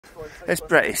It's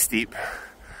pretty steep.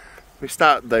 We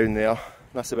start down there,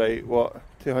 that's about what,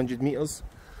 200 metres,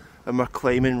 and we're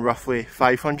climbing roughly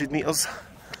 500 metres,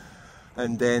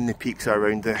 and then the peaks are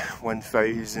around the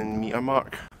 1000 metre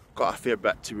mark. Got a fair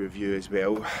bit to review as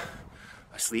well.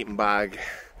 A sleeping bag,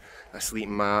 a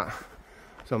sleeping mat,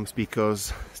 some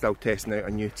speakers, still testing out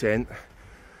a new tent.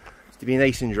 It's to be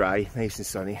nice and dry, nice and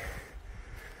sunny.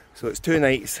 So it's 2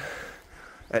 nights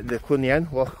at the Cluanie Inn,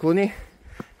 Cluanie,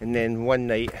 and then 1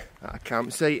 night at a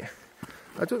campsite.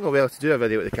 I don't know whether to do a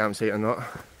video at the campsite or not.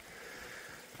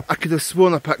 I could have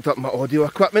sworn I picked up my audio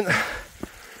equipment,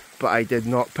 but I did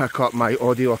not pick up my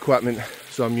audio equipment,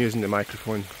 so I'm using the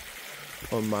microphone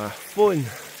on my phone.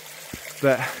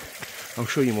 But I'll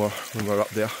show you more when we're up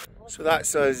there. So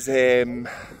that's us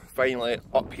finally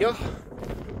up here.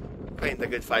 Climbed a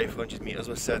good 500 metres,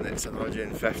 we're sitting at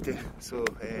 750. So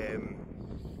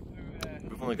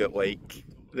we've only got like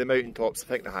the mountain tops. I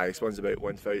think the highest one's about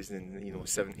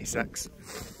 1076.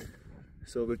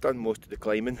 So we've done most of the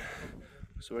climbing.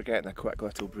 So we're getting a quick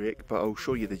little break, but I'll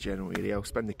show you the general area. I'll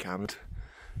spin the camera.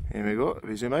 Here we go,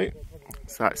 we zoom out.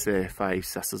 So that's Five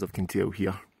Sisters of Kintail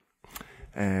here.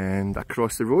 And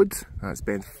across the road, that's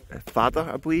Ben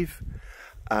Fadder, I believe.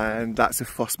 And that's the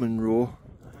First Monroe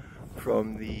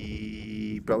from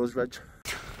the Brothers Ridge.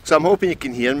 So I'm hoping you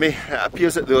can hear me. It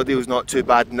appears that the audio is not too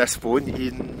bad in this phone,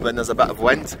 even when there's a bit of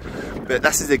wind. But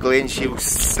this is the Glenshiel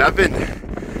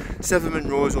 7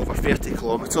 Monroes over 30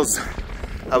 kilometres.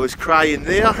 I was crying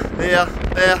there.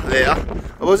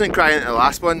 I wasn't crying at the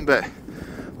last one, but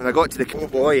when I got to the, oh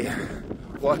boy,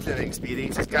 what an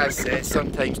experience. As Gaz says,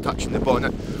 sometimes touching the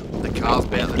bonnet of the car's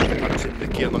better than touching the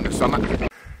cairn on the summit.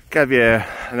 Give you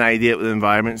an idea of what the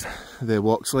environment, the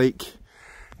walk's like.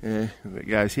 We've got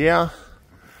Gaz here,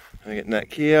 I got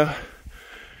Nick here.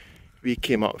 We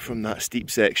came up from that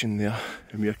steep section there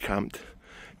and we were camped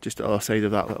just at the other side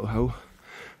of that little hill.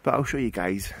 But I'll show you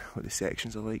guys what the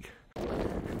sections are like.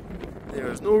 There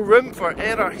is no room for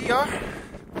error here.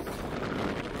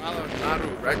 Rather narrow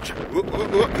ridge. Whoop,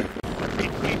 whoop, whoop.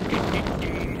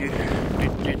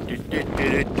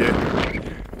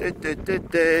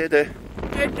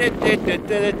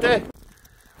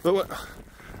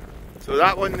 So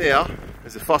that one there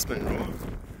is the first Monroe,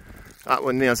 that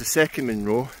one there is the second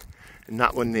Monroe, and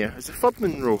that one there is the third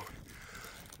Monroe.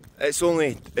 It's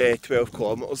only 12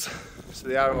 kilometres, so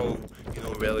they are all,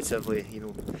 relatively,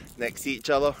 next to each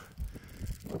other.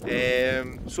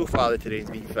 So far the terrain's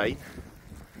been fine.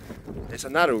 It's a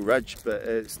narrow ridge, but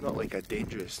it's not like a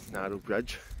dangerous narrow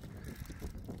bridge.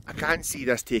 I can't see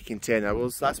this taking 10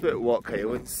 hours. That's what Walk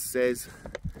Highlands says.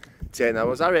 10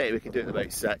 hours. I reckon we can do it in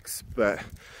about 6. But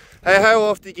how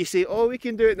often do you say, oh, we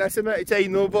can do it in this amount of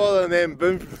time, no bother, and then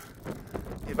boom,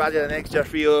 you've added an extra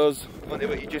 3 hours onto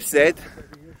what you just said.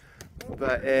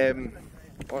 But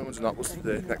onwards and upwards to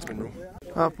the next Monroe.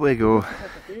 Up we go.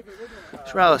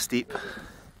 It's rather steep.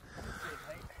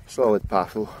 Solid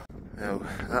pathway. Now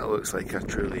that looks like a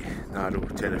truly narrow,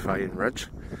 terrifying ridge.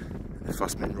 The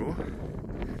first Monroe,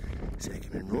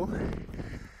 second Monroe,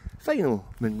 final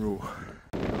Monroe.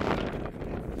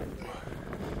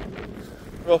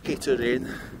 Rocky terrain,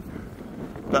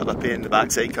 bit of a pain in the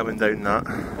backside coming down that.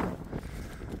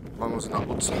 Onwards and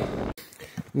upwards.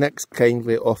 Nick's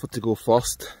kindly offered to go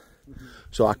first,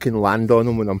 so I can land on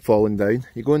him when I'm falling down.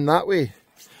 You going that way?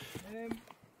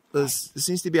 There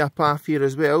seems to be a path here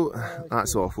as well.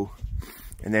 That's awful.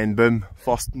 And then boom,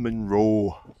 first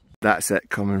Monroe. That's it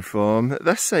coming from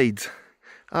this side.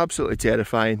 Absolutely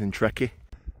terrifying and tricky.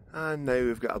 And now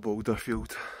we've got a boulder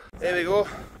field. There we go.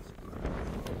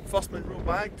 First Monroe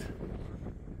bagged.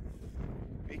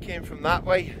 We came from that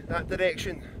way, that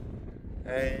direction.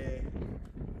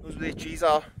 Those where the trees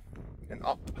are, and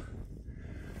up.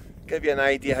 Give you an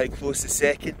idea how close the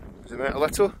second. Zoom out a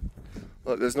little.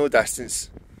 Look, there's no distance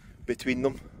between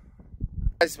them.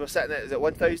 As we're sitting at, is it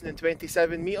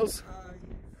 1027 metres?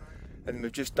 And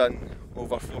we've just done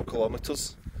over 4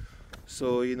 kilometres.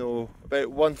 So,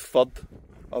 about 1/3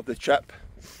 of the trip.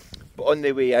 But on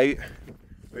the way out,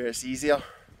 where it's easier,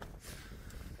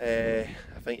 I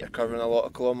think you're covering a lot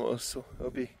of kilometres, so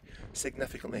it'll be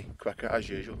significantly quicker as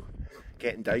usual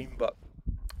getting down, but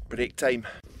break time.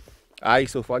 Aye,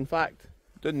 so fun fact,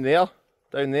 down there,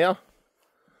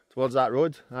 towards that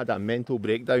road, I had a mental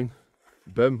breakdown.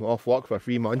 Boom, off work for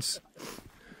 3 months.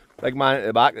 Big man at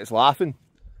the back that's laughing.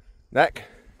 Nick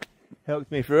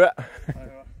helped me through it.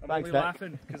 I'm only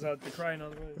laughing because I'd be crying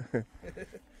otherwise.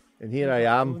 And here I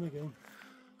am,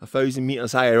 1,000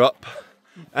 metres higher up,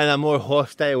 in a more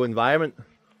hostile environment.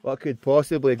 What could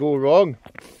possibly go wrong?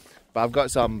 But I've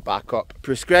got some backup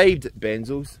prescribed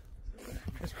benzos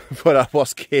for a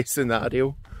worst case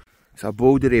scenario. It's a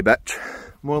bouldery bitch,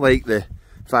 more like the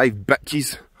Five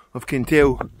Bitches of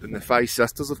Kintail than the Five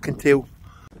Sisters of Kintail.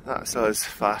 That's us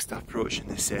fast approaching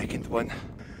the second one.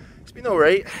 It's been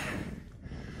alright.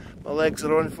 My legs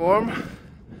are on form.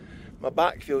 My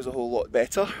back feels a whole lot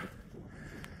better.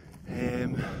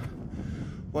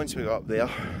 Once we got up there,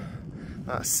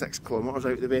 that's 6 kilometres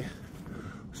out of the way.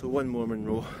 So one more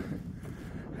Monroe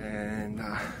and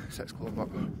 6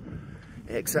 kilometre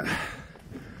exit.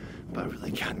 But I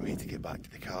really can't wait to get back to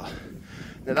the car.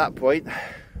 And at that point,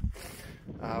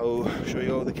 I'll show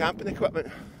you all the camping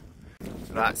equipment.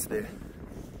 So that's the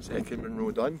second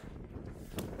Monroe done,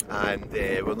 and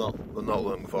we're not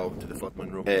looking forward to the third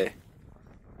Monroe.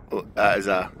 That is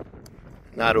a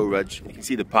narrow ridge. You can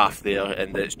see the path there,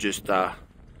 and it's just a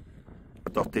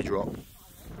dirty drop.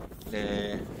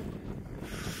 I'm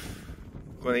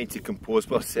going to need to compose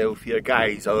myself here,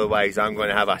 guys, otherwise I'm going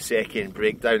to have a second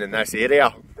breakdown in this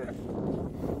area.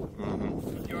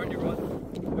 You're on your run.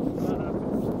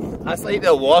 That's like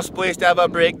the worst place to have a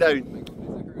breakdown.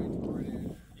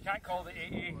 You can't call the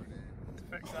AA to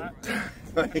fix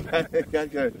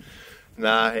that.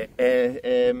 Nah,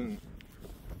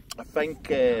 I think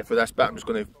for this bit I'm just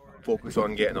going to focus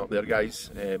on getting up there,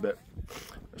 guys, but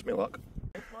wish me luck.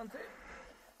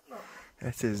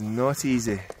 It is not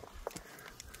easy.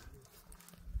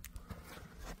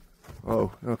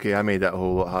 Oh, okay, I made it a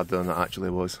whole lot harder than it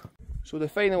actually was. So the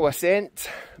final ascent,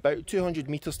 about 200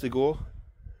 metres to go,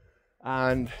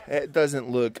 and it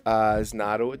doesn't look as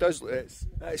narrow. It's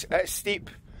steep,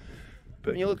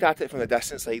 but when you look at it from the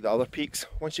distance like the other peaks,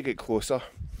 once you get closer,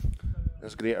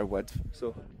 there's greater width.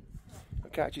 So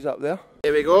it catches up there.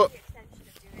 Here we go,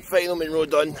 final Monroe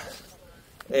done.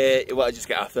 You want to just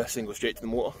get after this and go straight to the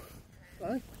motor?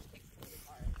 Aye.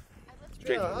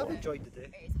 Straight to the motor. I've enjoyed the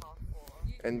day.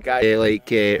 And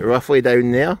guys, roughly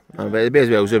down there, I may as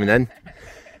well zooming in,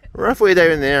 roughly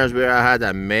down there is where I had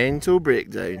a mental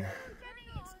breakdown.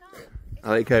 I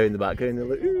like how in the background they're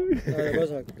like, ooh. There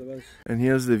was. And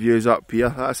here's the views up here.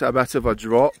 That's a bit of a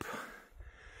drop.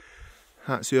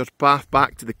 That's your path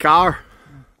back to the car.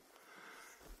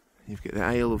 You've got the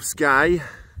Isle of Skye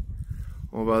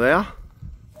over there.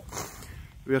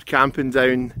 We're camping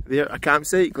down there at a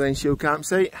campsite, Glenshiel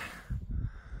Campsite.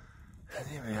 And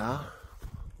here we are.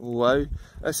 Oh, wow,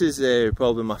 this is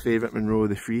probably my favourite Monroe of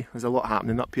the three. There's a lot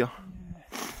happening up here.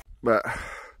 But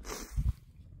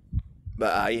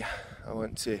aye, I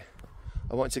want to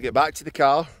get back to the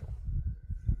car,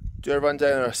 do a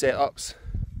rundown on our setups,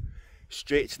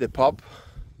 straight to the pub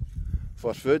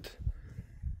for food,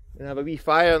 and have a wee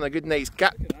fire and a good night's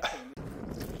kit.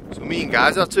 So me and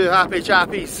Gaz are two happy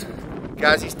chappies.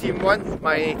 Gaz's team won,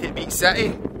 Man United beat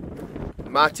City.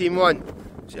 My team won,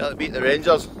 Celtic beat the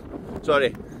Rangers.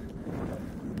 Sorry.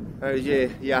 How's you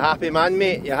a happy man,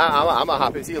 mate? I'm a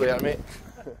happy. See you later, mate.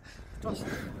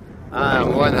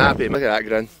 I'm one happy. Look at that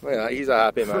grin. Look at that. He's a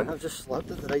happy man. I've just slept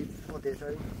at the right bloody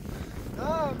time.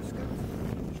 Ah, it was good.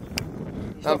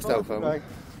 I'm still filming. Right.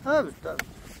 Ah, it was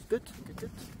good.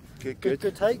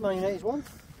 Good hike. Man United's won.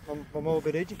 My mum will be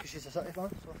raging because she's a City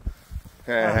fan. So.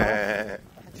 I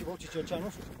think she watches your channel,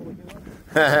 so she'll probably do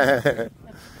that.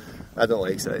 I don't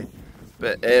like City.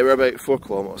 But we're about 4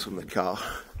 kilometres from the car.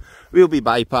 We'll be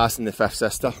bypassing the Fifth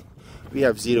Sister. We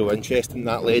have zero interest in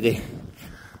that lady.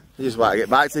 We just want to get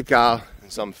back to the car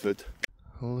and some food.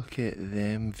 Look at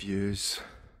them views.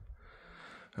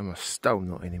 And we're still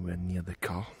not anywhere near the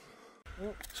car.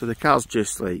 So the car's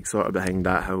just like sort of behind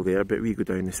that hill there, but we go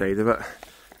down the side of it.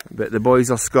 But the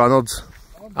boys are scunnered.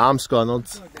 I'm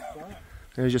scunnered.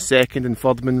 There's your second and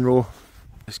third Monroe.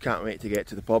 Just can't wait to get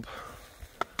to the pub.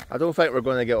 I don't think we're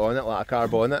going to get on it like a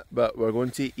carb on it, but we're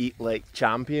going to eat like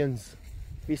champions.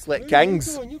 Feast like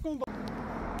kings.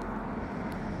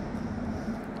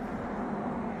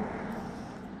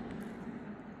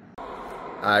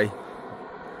 Aye.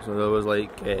 So there was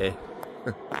like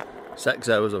 6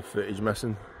 hours of footage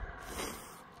missing.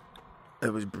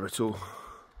 It was brutal.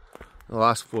 The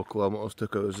last 4 kilometres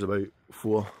took us about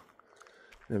 4.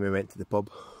 Then we went to the pub.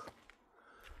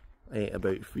 I ate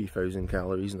about 3,000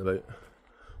 calories and about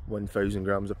 1,000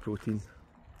 grams of protein.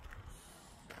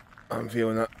 I'm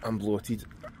feeling it, I'm bloated.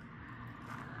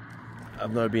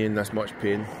 I've never been in this much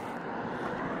pain.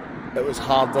 It was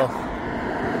harder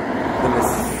than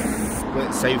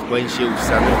the South Glenshiel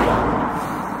Semi.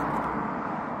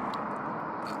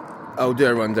 I'll do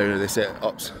a rundown of the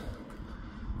setups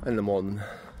in the morning.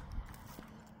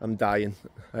 I'm dying.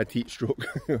 I had heat stroke.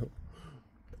 It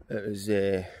was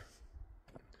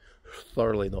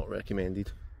thoroughly not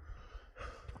recommended.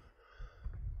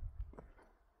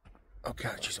 I'll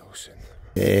catch you all soon.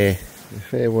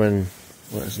 If anyone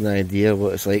what's an idea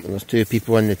what it's like when there's two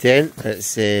people in the tent.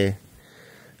 It's a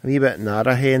wee bit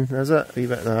narrow hen, is it? A wee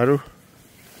bit narrow.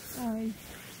 Aye.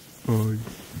 Aye.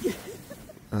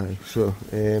 Aye. So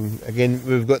again,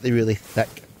 we've got the really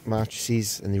thick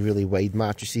mattresses and the really wide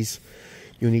mattresses.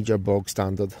 You'll need your bog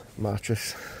standard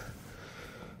mattress.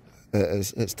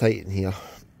 It's tight in here.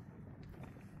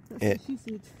 That's what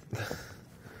she said.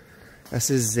 This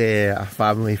is a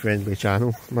family friendly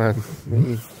channel, man.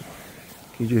 Can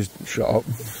you just shut up?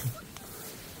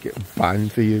 Get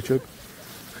banned for YouTube.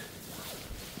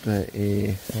 But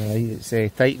aye, it's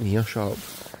tight in here, shut up.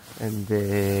 And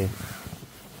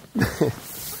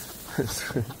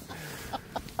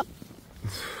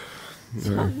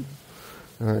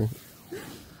aye.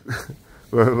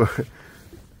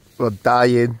 We're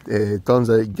dying. Turns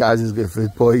out Gaz has got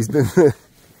food poisoning.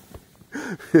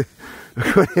 We're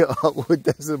going to upload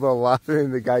this and we're laughing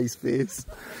in the guy's face.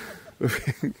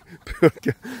 Poor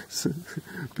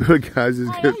Gaz has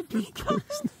got food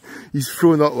poisoning. He's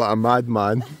thrown up like a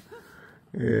madman.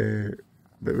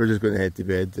 But we're just going to head to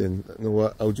bed, and you know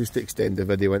what, I'll just extend the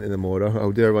video into tomorrow.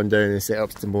 I'll do a rundown of the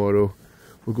setups tomorrow.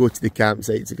 We'll go to the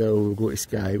campsite together, we'll go to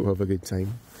Skye, we'll have a good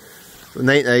time. So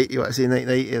night night, you want to say night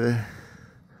night? Do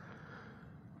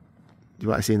you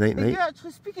want to say night night? Are you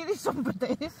actually speaking to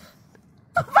somebody?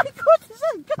 Oh my god, is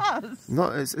that Gaz? No,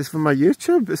 it's for my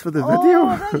YouTube, it's for the video. Oh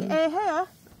right, here.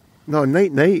 No,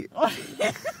 night night. Night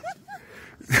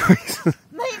night.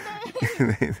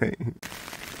 Night night.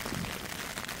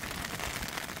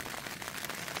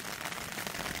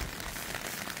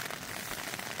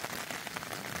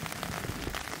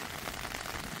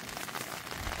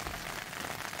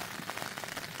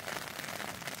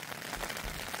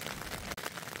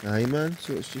 Aye man,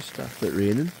 so it's just started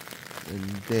raining, and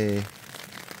the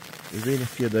rain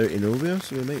appeared out of nowhere,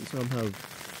 so we might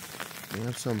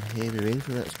have some heavy rain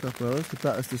for the next couple of hours to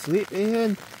put us to sleep, eh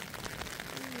hen?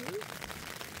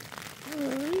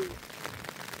 Aye.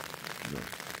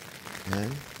 Aye.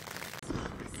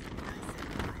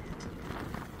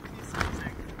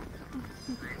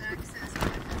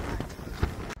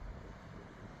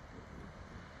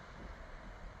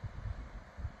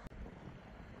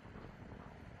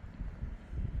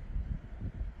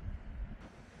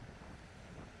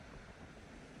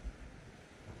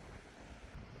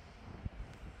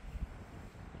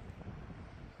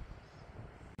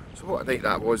 So what a night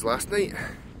that was last night.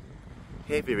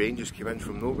 Heavy rain just came in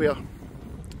from nowhere,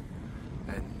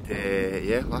 and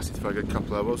yeah, lasted for a good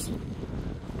couple of hours.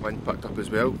 Wind picked up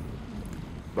as well,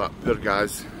 but poor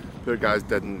Gaz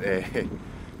didn't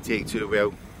take too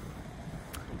well.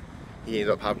 He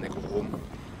ended up having to go home.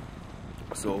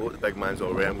 So the big man's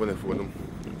already. I'm going to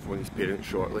phone his parents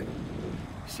shortly,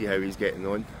 see how he's getting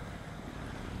on.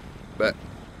 But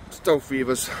still 3 of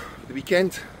us for the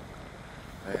weekend.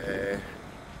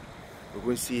 We're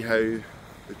going to see how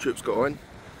the troops got on,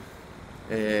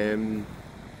 and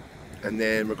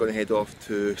then we're going to head off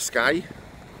to Skye,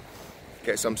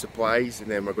 get some supplies,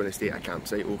 and then we're going to stay at a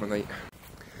campsite overnight.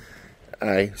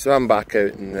 Aye, so I'm back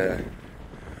out in the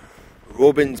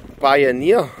Robin's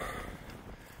Pioneer,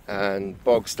 and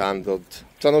bog standard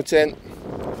tunnel tent,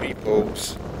 3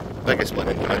 poles, biggest one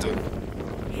in the middle,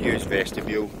 huge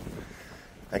vestibule.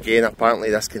 Again,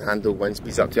 apparently this can handle wind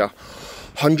speeds up to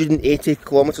 180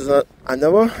 kilometres an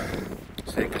hour.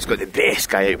 So it's got the best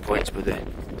guy out points where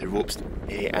the ropes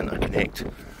interconnect.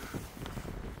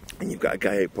 And you've got a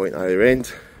guy out point either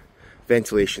end,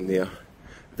 ventilation there,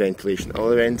 ventilation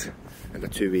other end, and a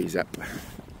 2-way zip.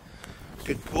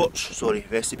 Good porch,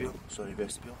 vestibule.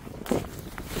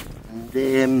 And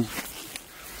the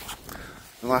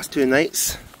last 2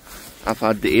 nights I've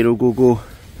had the Aero Go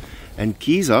and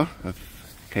Keezer have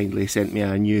kindly sent me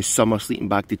a new summer sleeping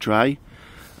bag to try,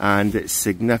 and it's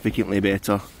significantly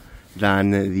better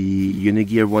than the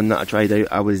Unigear one that I tried out.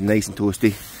 I was nice and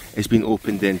toasty. It's been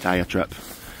opened the entire trip.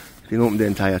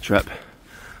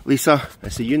 Lisa,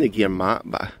 it's a Unigear mat,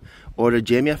 but or a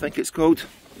Jamie I think it's called.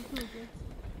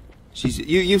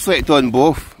 You slept on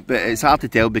both, but it's hard to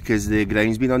tell because the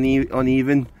ground's been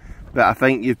uneven. But I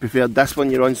think you've preferred this one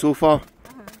you're on so far.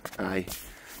 Aye,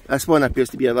 this one appears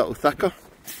to be a little thicker.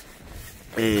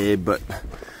 But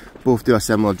both do a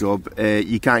similar job.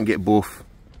 You can't get both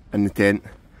in the tent,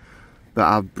 but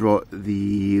I've brought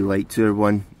the light tour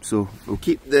one, so we'll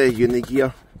keep the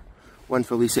Unigear one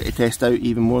for Lisa to test out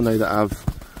even more now that I've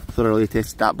thoroughly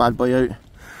tested that bad boy out.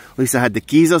 Lisa had the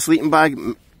Keezer sleeping bag,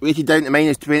 weighted down to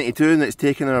 -22, and it's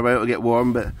taken her a while to get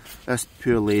warm, but this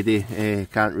poor lady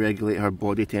can't regulate her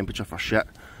body temperature for shit.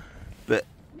 But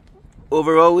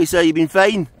overall, Lisa, you've been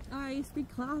fine? Aye, it's been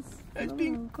class. It's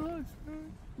been class.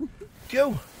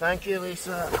 Cool, thank you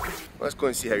Lisa. Let's go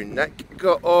and see how Nick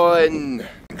got on.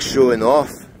 Showing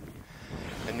off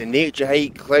in the nature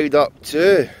hike Cloud Up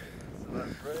 2.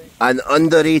 An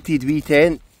underrated wee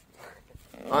tent.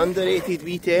 Underrated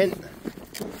wee tent.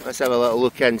 Let's have a little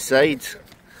look inside.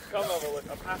 Come have a look,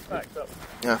 I'm half packed up.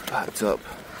 Half packed up.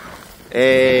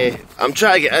 I'm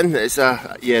trying to get in. It's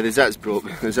a that's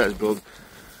broke. That's broke.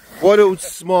 World's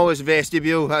smallest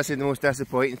vestibule. That's the most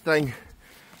disappointing thing.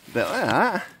 But look at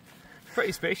that.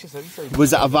 Pretty spacious inside.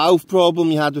 Was it a valve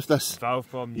problem you had with this? Valve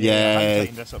problem. Yeah.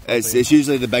 It's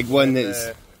usually the big one.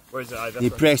 Where's it? You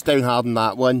press down hard on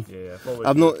that one. Yeah.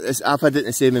 I've had it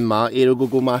the same in my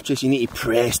Aerogogo mattress. You need to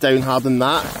press down hard on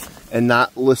that, and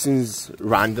that loosens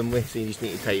randomly. So you just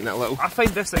need to tighten it a little. I find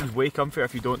this thing's way comfier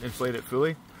if you don't inflate it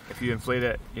fully. If you inflate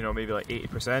it, you know, maybe like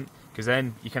 80%, because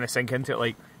then you kind of sink into it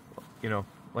like, you know,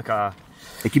 like a.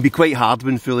 It can be quite hard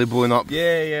when fully blown up.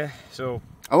 Yeah, yeah. So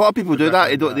a lot of people do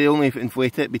that. They only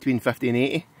inflate it between 50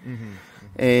 and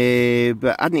 80.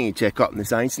 But I'd need to check up on the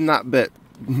science in that. But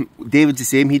David's the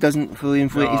same. He doesn't fully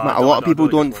inflate his mat. A lot of people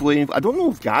don't fully. I don't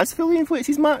know if Gaz fully inflates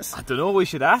his mats. I don't know. We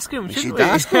should ask him. We should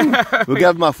ask him. We'll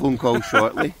give him a phone call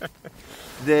shortly.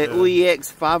 The OEX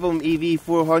Fathom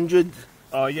EV400.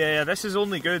 Oh yeah, this is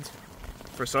only good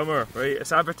for summer, right?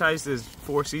 It's advertised as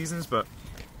 4 seasons, but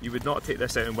you would not take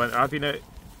this out in winter. I've been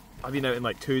out in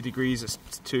like 2 degrees, it's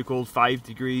too cold. 5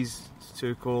 degrees, it's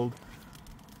too cold.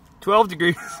 12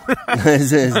 degrees.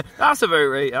 That's about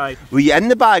right, aye. Were you in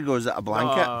the bag or was it a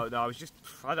blanket? No,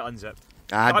 I had it unzipped.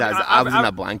 I was in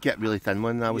a blanket, really thin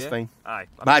one, and I was fine. Aye.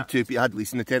 I had 2 people, I had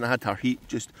Lisa in the tent, I had her heat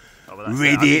just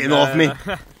radiating off me.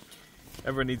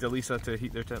 Everyone needs a Lisa to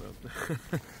heat their tent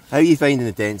up. How are you finding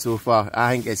the tent so far?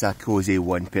 I think it's a cosy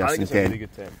one-person tent. A really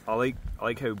good tent. I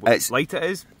like how light it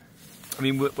is. I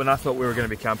mean, when I thought we were going to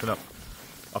be camping up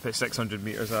at 600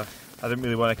 metres, I didn't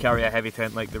really want to carry a heavy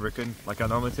tent like the Raccoon, like I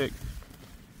normally take.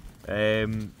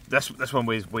 This one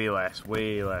weighs way less.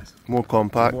 More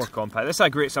compact. This is a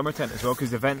great summer tent as well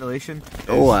because the ventilation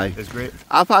is great.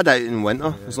 I've had it out in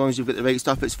winter, as long as you've got the right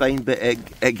stuff it's fine, but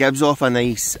it gives off a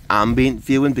nice ambient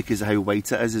feeling because of how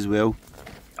white it is as well.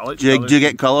 Do you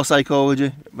get colour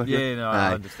psychology? Yeah, no,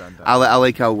 I understand that. I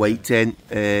like a white tent,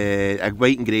 a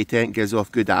white and grey tent gives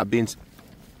off good ambience.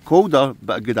 Colder,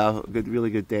 but a really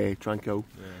good tranquil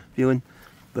feeling.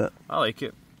 But I like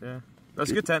it, yeah. That's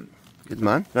a good tent. Good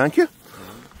man, thank you.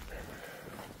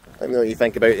 Let me know what you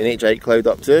think about the nature hike Cloud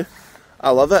Up 2. I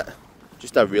love it.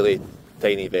 Just a really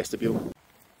tiny vestibule.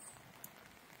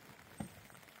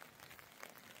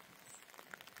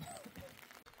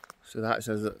 So that's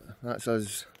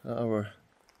us at our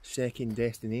second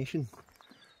destination,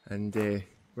 and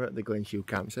we're at the Glenshiel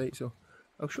Campsite, so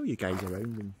I'll show you guys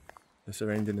around in the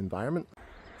surrounding environment.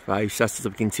 Five Sisters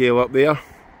of Kintail up there,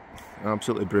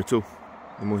 absolutely brutal,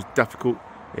 the most difficult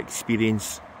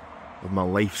experience of my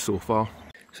life so far.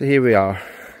 So here we are,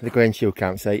 the Glenshiel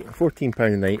Campsite, £14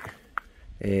 a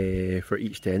night for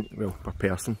each tent, well per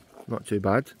person, not too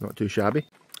bad, not too shabby.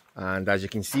 And as you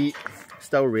can see,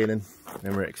 still raining,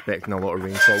 and we're expecting a lot of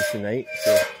rainfall tonight,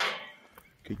 so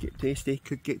could get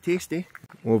tasty.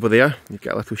 Over there, you've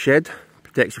got a little shed,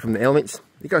 protects you from the elements.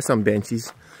 You've got some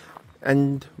benches,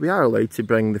 and we are allowed to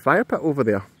bring the fire pit over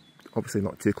there. Obviously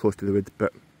not too close to the wood,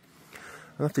 but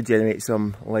enough to generate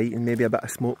some light and maybe a bit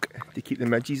of smoke to keep the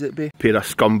midges at bay. Pair of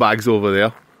scumbags over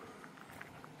there.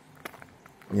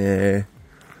 Yeah.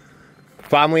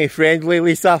 Family friendly,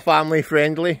 Lisa, family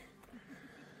friendly.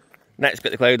 Nick's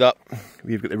got the Cloud Up,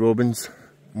 we've got the Robins.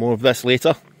 More of this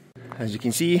later. As you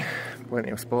can see, plenty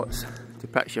of spots to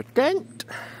pitch your tent.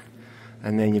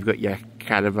 And then you've got your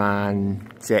caravan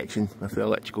section with the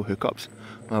electrical hookups.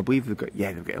 Well, I believe they've got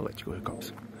electrical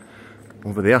hookups.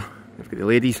 Over there, they've got the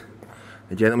ladies,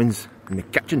 the gentlemen's, and the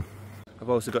kitchen. I've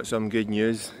also got some good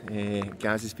news.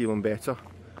 Gaz is feeling better,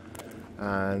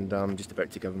 and I'm just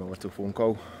about to give him a little phone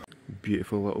call.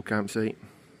 Beautiful little campsite,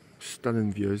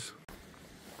 stunning views.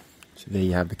 So there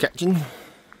you have the kitchen,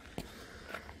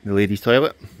 the ladies'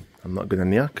 toilet. I'm not going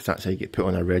in there because that's how you get put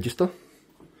on a register.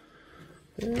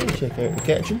 Check out the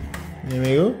kitchen. There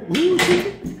we go. Ooh,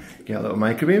 get a little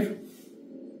microwave.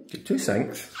 Get 2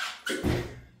 sinks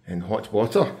and hot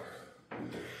water.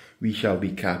 We shall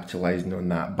be capitalising on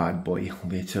that bad boy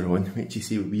later on. Wait till you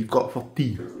see what we've got for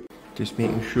tea. Just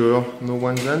making sure no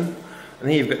one's in. And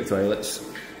here you've got the toilets.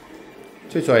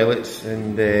 2 toilets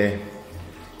and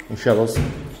showers.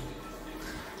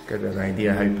 Give you an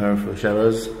idea how powerful the shower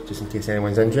is, just in case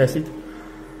anyone's interested.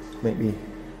 Might be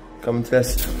coming to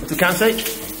this little campsite.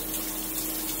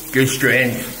 Good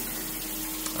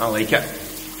strength. I like it.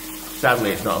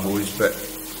 Sadly it's not a hose, but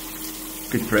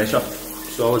good pressure.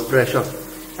 Solid pressure.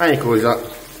 And you close up.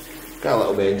 got a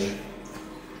little bench,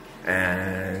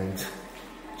 and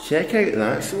check out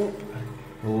that soap.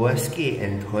 Whiskey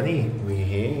and honey.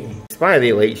 Hey. It's one of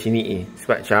the lights you need to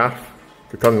switch off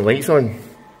to turn the lights on.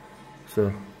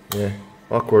 So, yeah,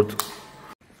 awkward.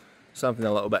 Something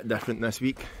a little bit different this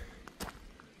week.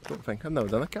 Don't think I've never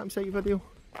done a campsite video.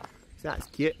 So that's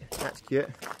cute, that's cute.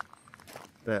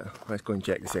 But let's go and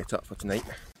check the setup for tonight.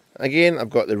 Again,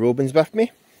 I've got the Robins with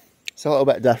me. It's a little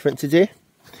bit different today.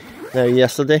 Now,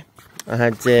 yesterday I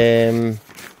had 2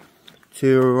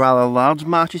 rather large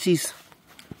mattresses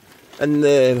in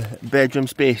the bedroom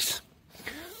space.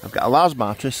 I've got a large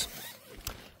mattress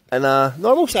and a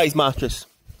normal size mattress,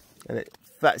 and it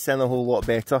fits in a whole lot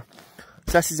better.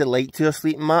 So this is a light tour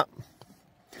sleeping mat.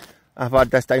 I've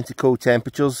had this down to cold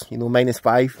temperatures, you know,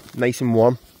 -5, nice and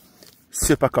warm,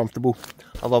 super comfortable.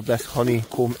 I love this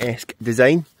honeycomb-esque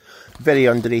design. Very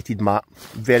underrated mat,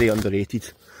 very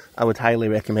underrated. I would highly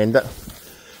recommend it.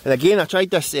 And again, I tried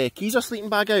this Keizer sleeping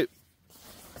bag out.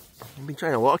 I've been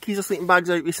trying a lot of Keizer sleeping bags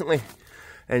out recently,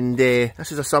 and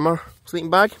this is a summer sleeping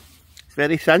bag. It's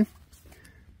very thin,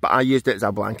 but I used it as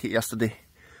a blanket yesterday,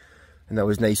 and that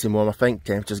was nice and warm. I think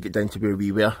temperatures get down to where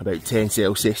we were, about 10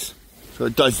 Celsius. So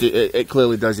it does. It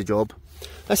clearly does the job.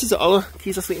 This is the other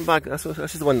Keizer sleeping bag. This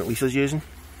is the one that Lisa's using,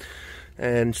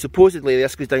 and supposedly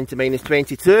this goes down to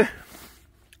 -22.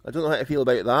 I don't know how to feel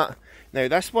about that. Now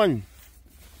this one,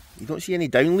 you don't see any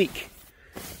down leak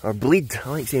or bleed. I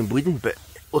like saying bleeding, but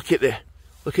look at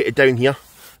it down here.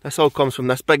 This all comes from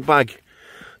this big bag,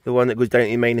 the one that goes down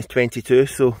to -22.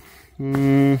 So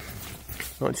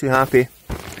not too happy.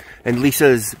 And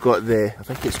Lisa's got the, I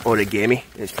think it's origami.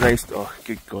 It's pronounced. Oh,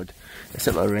 good God! It's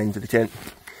at the other end of the tent.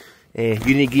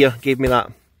 Unigear gave me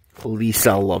that.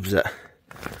 Lisa loves it.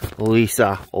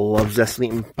 Lisa loves this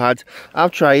sleeping pad.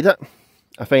 I've tried it.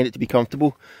 I find it to be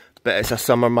comfortable, but it's a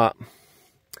summer mat.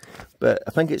 But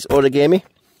I think it's origami.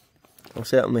 I'll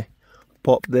certainly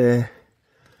pop the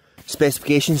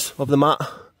specifications of the mat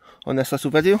on this little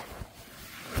video.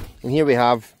 And here we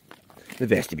have the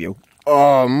vestibule.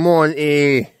 Oh,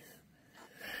 Monty!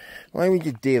 Why would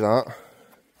you do that?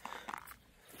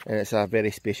 And it's a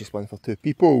very spacious one for 2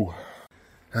 people.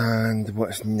 And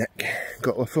what's Nick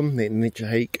got with him? The nature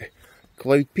hike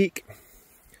Cloud Peak.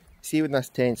 See when this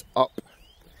tent's up,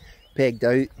 pegged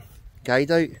out,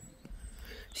 guyed out.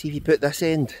 See if you put this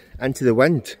end into the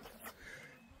wind,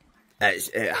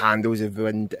 it handles the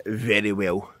wind very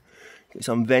well. Got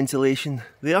some ventilation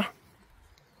there.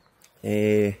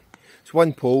 It's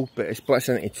 1 pole, but it splits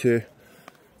into 2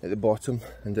 at the bottom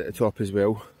and at the top as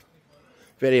well.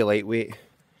 Very lightweight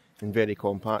and very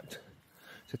compact.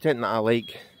 It's a tent that I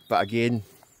like, but again,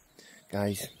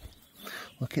 guys,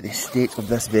 look at the state of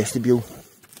this vestibule.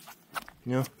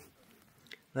 You know,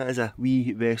 that is a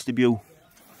wee vestibule.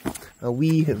 A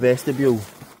wee vestibule.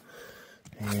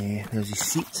 There's his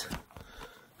seat,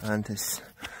 and his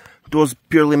doors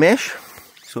purely mesh,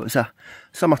 so it's a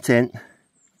summer tent.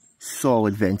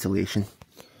 Solid ventilation.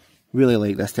 Really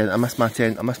like this tent. I miss my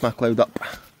tent. I miss my cloud up.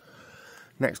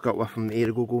 Next got with him the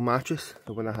Aerogogo mattress,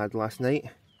 the one I had last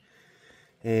night.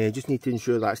 Just need to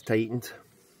ensure that's tightened,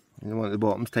 and the one at the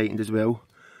bottom's tightened as well.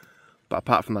 But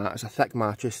apart from that, it's a thick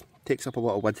mattress. Takes up a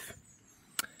lot of width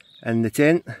in the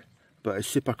tent, but it's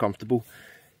super comfortable.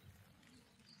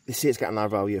 They say it's got an R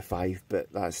value of 5,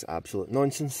 but that's absolute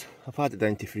nonsense. I've had it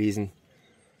down to freezing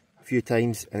a few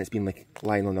times, and it's been like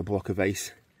lying on a block of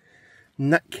ice.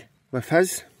 Nick, with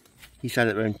his, he's had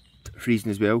it around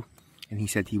freezing as well, and he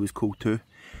said he was cold too.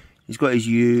 He's got his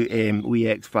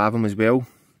OEX Fathom as well,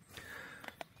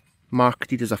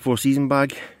 marketed as a 4-season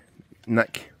bag.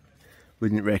 Nick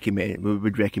would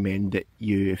recommend that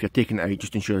you, if you're taking it out,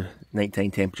 just ensure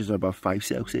nighttime temperatures are above 5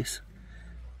 Celsius.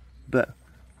 But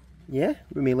yeah,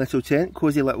 roomy little tent,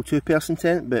 cosy little 2-person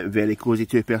tent, but very cosy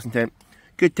 2-person tent.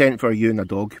 Good tent for you and a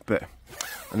dog, but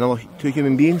another 2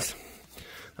 human beings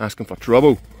asking for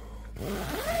trouble.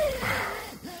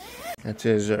 It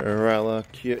is rather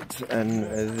cute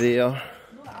in there.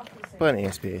 Plenty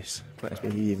of space. Plenty of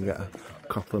space. You even got a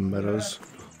couple of mirrors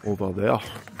over there.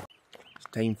 It's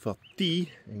time for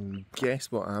tea, and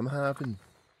guess what I'm having?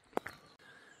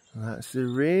 That's the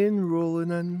rain rolling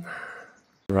in.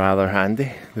 Rather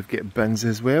handy. They've got bins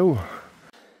as well.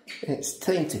 It's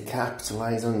time to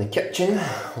capitalise on the kitchen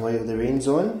while the rain's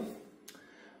on.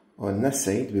 On this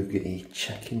side we've got a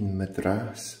chicken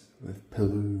madras with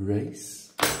pillau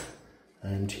rice,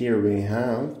 and here we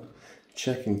have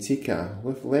chicken tikka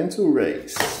with lentil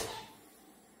rice.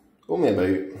 Only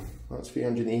about, that's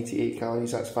 388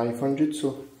 calories, that's 500,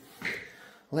 so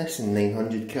less than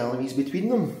 900 calories between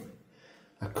them.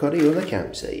 A curry on a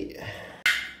campsite.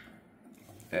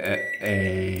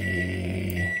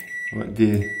 What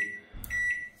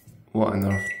on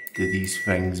earth do these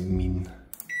things mean?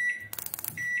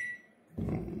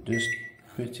 Just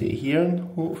put it here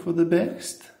and hope for the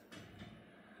best.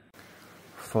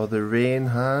 For the rain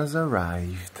has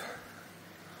arrived.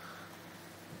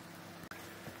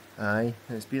 Aye,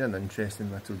 it's been an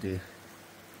interesting little day.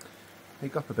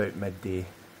 Wake up about midday,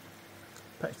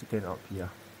 pitched the tent up here,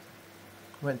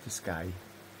 went to Skye,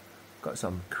 got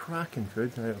some cracking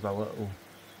food out of a little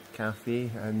cafe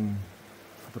in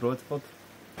Broadford,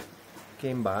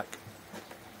 came back,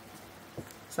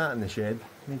 sat in the shed,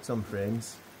 made some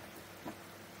friends.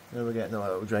 Now we're getting a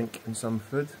little drink and some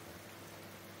food.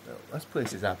 Well, this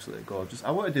place is absolutely gorgeous.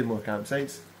 I want to do more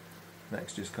campsites.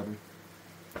 Nick's just coming.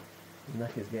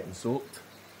 Nick is getting soaked.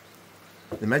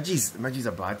 The midges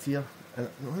are bad here.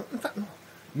 In fact, no,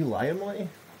 you lying, Monty.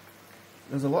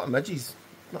 There's a lot of midges,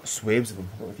 not swabs of them.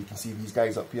 I don't know if you can see these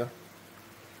guys up here.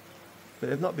 But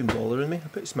they've not been bothering me. I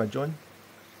put smidge on.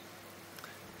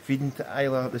 Feeding to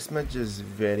Isla, the smidge is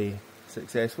very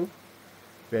successful,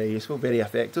 very useful, very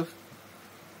effective.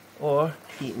 Or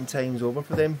eating time's over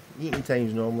for them. Eating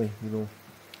time's normally,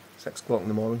 6 o'clock in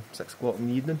the morning, 6 o'clock in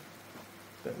the evening.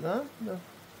 But no.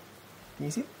 Can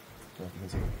you see? No, you can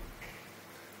see.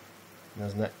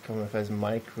 There's Nick coming with his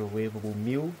microwavable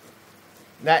meal.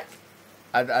 Nick,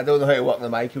 I don't know how to work in the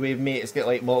microwave, mate. It's got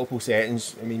like multiple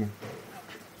settings. I mean,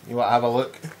 you want to have a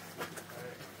look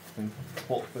and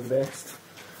hope for the best.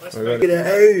 We're gonna get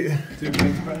it out. 2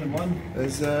 pounds in one.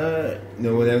 There's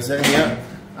no one else in here.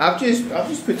 I've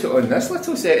just put it on this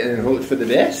little setting and hoped for the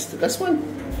best. This one.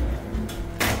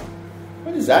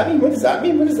 What does that mean? What does that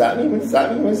mean? What does that mean? What does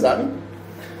that mean? What does that mean?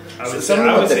 I would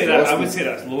say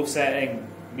that's low setting,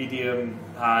 medium,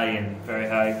 high, and very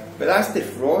high. But that's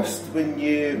defrost. When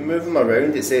you move them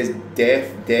around, it says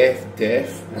def, as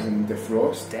in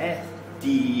defrost. Death.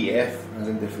 DEF, as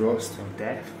in defrost. Oh,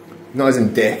 death. Not as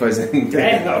in deaf, as in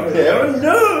death. Oh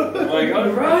no! Oh my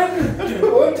god, run! I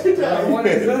don't want to die. What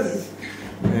is this?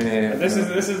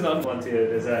 This is not one to you.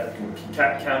 Is that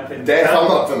camping? Deaf, I'm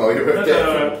not familiar with deaf.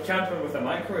 No, camping with a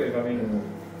microwave. I mean,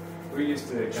 we're used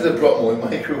to. Should have brought my own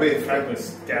microwave. Camping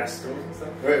with gas stoves and stuff.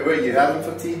 What are you having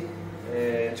for tea?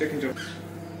 Chicken joe.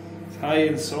 It's high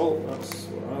in salt. That's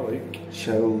what I like.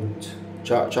 Chilled,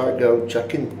 char-grilled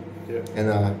chicken. Yeah. In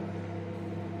a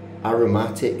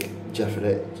aromatic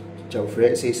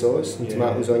jalfrezi sauce, and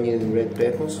tomatoes, onion, and red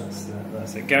peppers.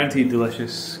 That's it. Guaranteed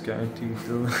delicious. Guaranteed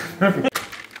delicious.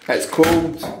 It's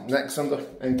cold. Nick's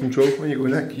in control. When you go,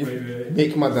 Nick,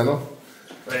 make my dinner.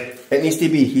 Right. It needs to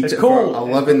be heated for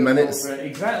 11 minutes. Right,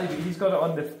 exactly, but he's got it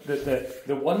on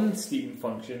the one steam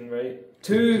function, right?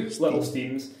 2 little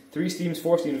steams, 3 steams,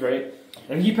 4 steams, right?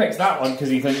 And he picks that one because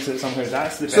he thinks that somehow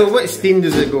that's the best. So what steam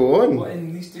does it go on? Well, it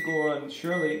needs to go on,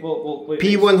 surely. Well, wait.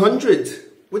 P100.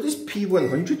 What does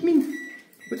P100 mean?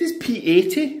 What does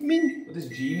P80 mean? What does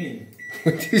G mean?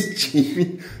 What does G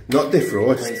mean? Not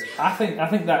defrost. Right. I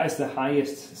think that is the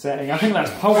highest setting. I think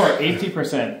that's power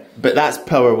 80%. But that's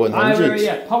power 100. Right,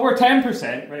 yeah, power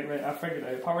 10%. Right, I figured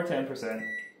it out. Power 10%,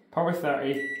 power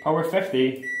 30, power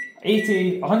 50,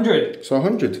 80, 100. So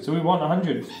 100. So we want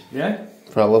 100, yeah?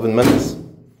 For 11 minutes.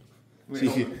 Wait,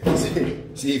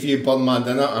 See if you burn my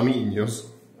dinner, I'm eating yours.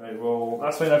 Right, well,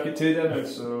 that's fine. I've got 2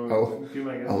 dinners, so...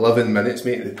 11 minutes,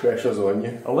 mate, the pressure's on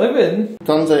you. 11?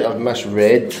 Turns out I've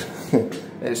misread.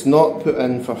 It's not put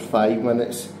in for 5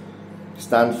 minutes,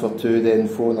 stand for 2, then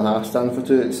 4.5, stand for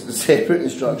 2. It's separate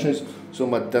instructions, so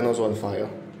my dinner's on fire.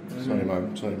 Sorry,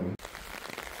 man.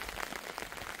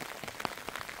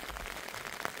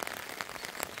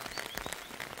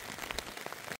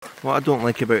 What I don't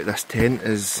like about this tent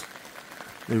is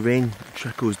the rain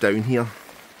trickles down here.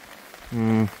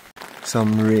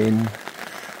 Some rain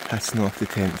hitting off the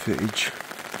tent footage.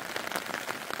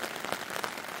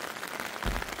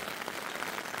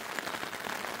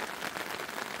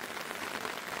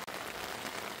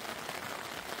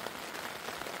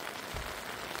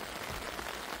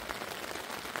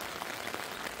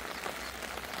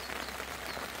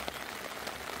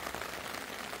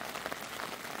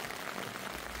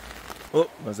 Oh,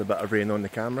 there's a bit of rain on the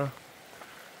camera.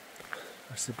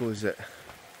 I suppose it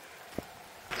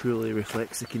truly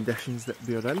reflects the conditions that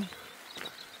we're in.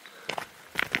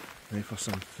 Now for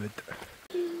some food.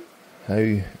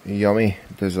 How yummy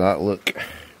does that look?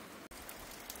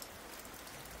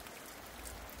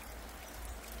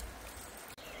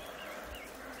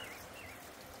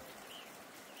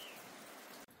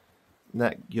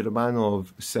 Nick, you're a man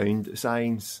of sound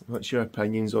science. What's your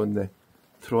opinions on the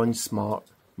Thron Smart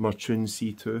Merchun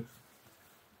C2?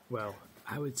 Well,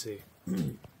 I would say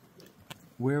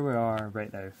where we are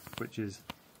right now, which is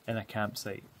in a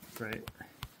campsite, right?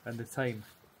 And the time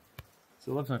It's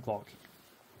 11 o'clock,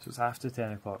 so it's after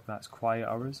 10 o'clock. That's quiet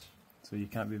hours, so you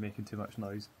can't be making too much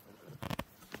noise.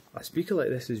 A speaker like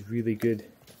this is really good,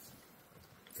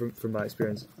 from my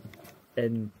experience,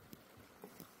 in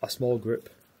a small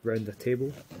group round a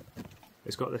table.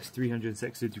 It's got this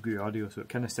 360-degree audio, so it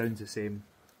kind of sounds the same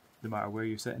no matter where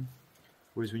you're sitting.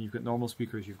 Whereas when you've got normal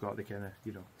speakers, you've got the kind of,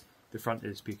 you know, the front of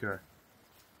the speaker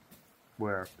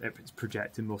where it's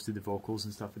projecting most of the vocals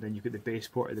and stuff, and then you've got the bass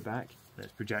port at the back, and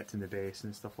it's projecting the bass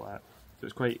and stuff like that. So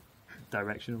it's quite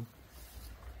directional.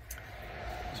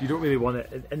 So you don't really want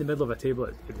it in the middle of a table.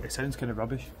 It sounds kind of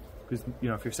rubbish, because, you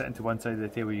know, if you're sitting to one side of the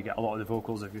table, you get a lot of the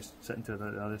vocals. If you're sitting to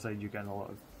the other side, you're getting a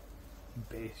lot of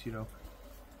bass, you know.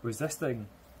 Whereas this thing,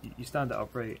 you stand it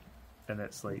upright, and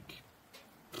it's like,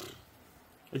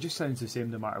 it just sounds the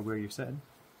same no matter where you're sitting.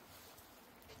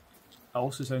 It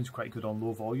also sounds quite good on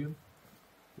low volume,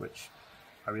 which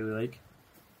I really like.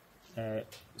 When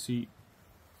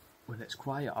it's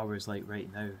quiet hours like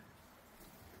right now,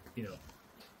 you know,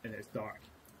 and it's dark,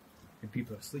 and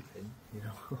people are sleeping, you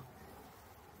know,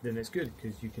 then it's good,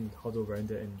 because you can huddle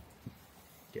around it and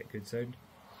get good sound.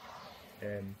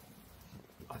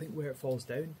 I think where it falls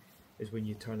down is when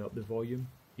you turn up the volume.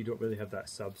 You don't really have that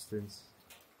substance.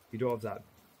 You don't have that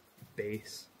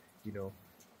bass, you know.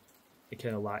 It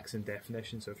kind of lacks in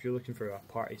definition. So if you're looking for a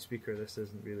party speaker, this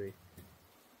isn't really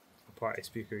a party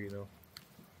speaker, you know.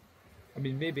 I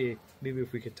mean, maybe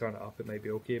if we could turn it up, it might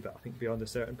be okay. But I think beyond a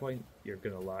certain point, you're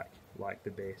gonna lack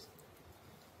the bass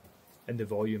and the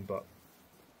volume. But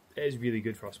it is really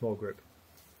good for a small group,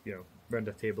 you know, round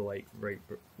a table like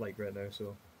right now.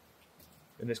 So,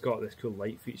 and it's got this cool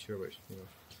light feature, which, you know,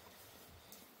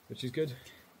 which is good.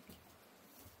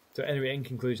 So anyway, in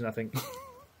conclusion, I think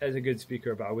it's a good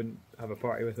speaker, but I wouldn't have a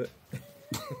party with it.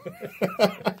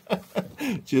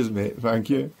 Cheers, mate. Thank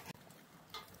you.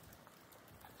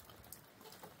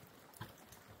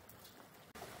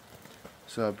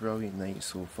 So a brilliant night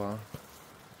so far.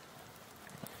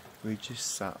 We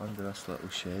just sat under this little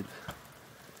shed.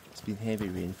 It's been heavy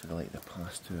rain for like the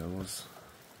past 2 hours.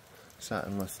 Sat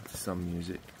and listened to some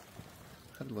music.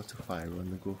 Had a little fire on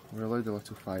the go. We're allowed a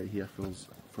little fire here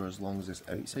for as long as it's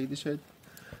outside the shed.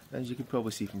 As you can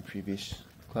probably see from previous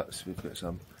clips, we've got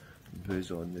some booze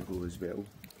on the go as well.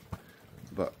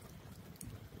 But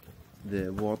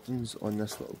the wardens on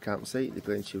this little campsite, the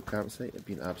Glenshiel Campsite, have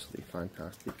been absolutely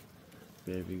fantastic.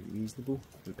 Very reasonable.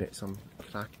 We've met some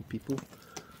cracking people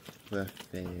with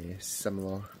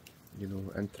similar, you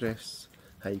know, interests,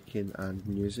 hiking and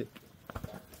music.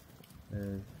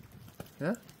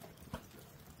 Yeah,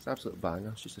 it's an absolute banger.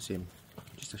 It's just a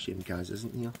shame Gaz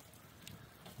isn't here.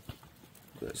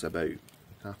 But it's about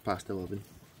 11:30. Going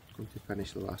to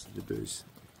finish the last of the booze,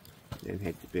 then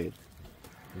head to bed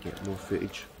and get more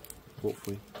footage.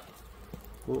 Hopefully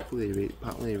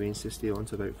apparently the rain's to stay on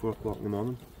to about 4 o'clock in the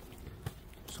morning.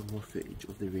 Some more footage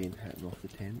of the rain hitting off the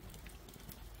tent.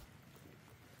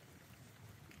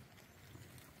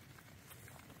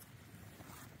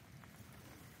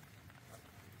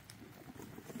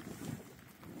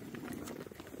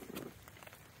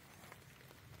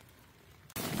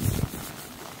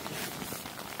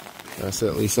 That's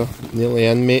it, Lisa. Nearly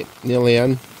in, mate. Nearly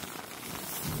in.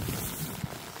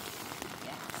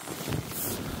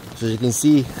 So as you can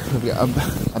see, we've got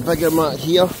a bigger mat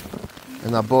here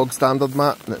and a bog standard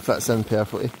mat, and it fits in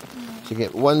perfectly. So you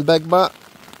get one big mat,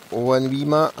 one wee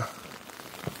mat,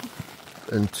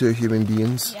 and 2 human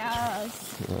beings.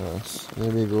 Yes. Yes,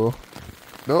 there we go.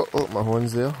 Oh, look, my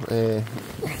horns there.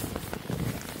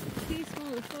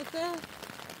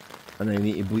 And I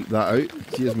need to bleep that out.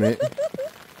 Cheers, mate.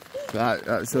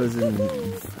 That's us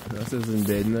in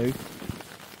bed now.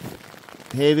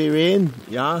 Heavy rain,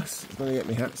 yes. It's gonna get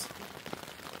me hits.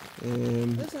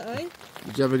 Is it, right?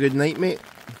 Did you have a good night, mate?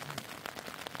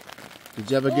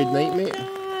 Did you have a good night, mate?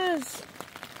 Gaz!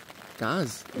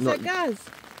 Gaz? Is that Gaz?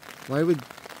 Why would...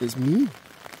 It's me.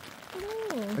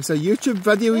 Oh. It's a YouTube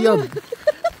video, you.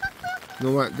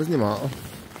 No, it doesn't matter.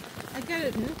 I get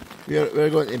it now. We're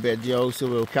going to bed, y'all, so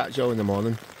we'll catch y'all in the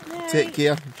morning. Night. Take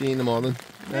care. See you in the morning.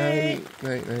 Night.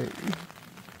 Night, night.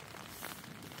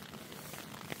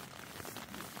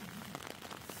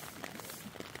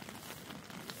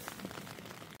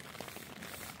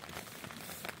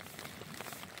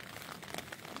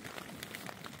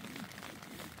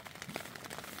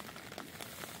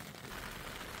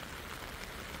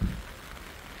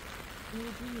 Maybe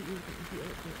you can be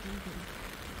out there.